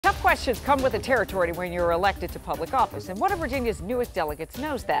Tough questions come with the territory when you're elected to public office, and one of Virginia's newest delegates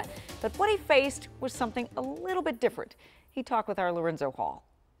knows that. But what he faced was something a little bit different. He talked with our Lorenzo Hall.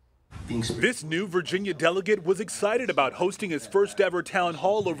 This new Virginia delegate was excited about hosting his first ever town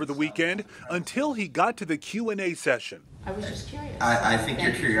hall over the weekend until he got to the Q&A session. I was just curious. I think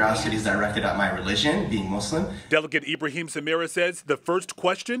your curiosity is directed at my religion, being Muslim. Delegate Ibraheem Samirah says the first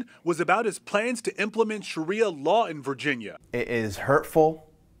question was about his plans to implement Sharia law in Virginia. It is hurtful.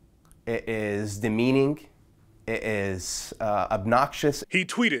 It is demeaning. It is obnoxious. He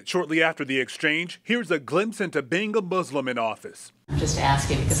tweeted shortly after the exchange, "Here's a glimpse into being a Muslim in office." I'm just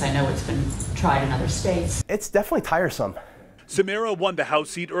asking because I know it's been tried in other states. It's definitely tiresome. Samirah won the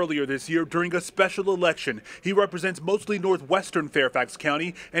House seat earlier this year during a special election. He represents mostly northwestern Fairfax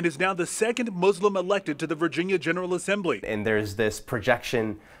County and is now the second Muslim elected to the Virginia General Assembly. And there's this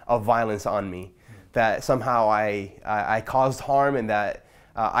projection of violence on me that somehow I caused harm and that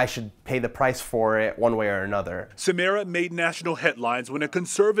I should pay the price for it one way or another. Samirah made national headlines when a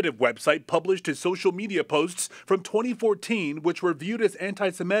conservative website published his social media posts from 2014, which were viewed as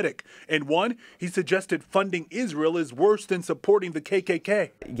anti-Semitic. In one, he suggested funding Israel is worse than supporting the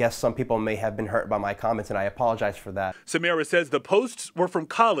KKK. Yes, some people may have been hurt by my comments, and I apologize for that. Samirah says the posts were from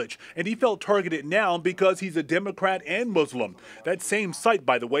college, and he felt targeted now because he's a Democrat and Muslim. That same site,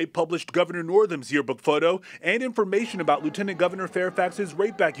 by the way, published Governor Northam's yearbook photo and information about Lieutenant Governor Fairfax's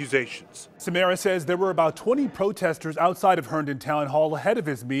rape accusations. Samirah says there were about 20 protesters outside of Herndon Town Hall ahead of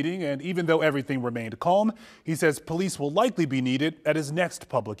his meeting, and even though everything remained calm, he says police will likely be needed at his next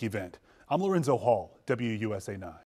public event. I'm Lorenzo Hall, WUSA 9.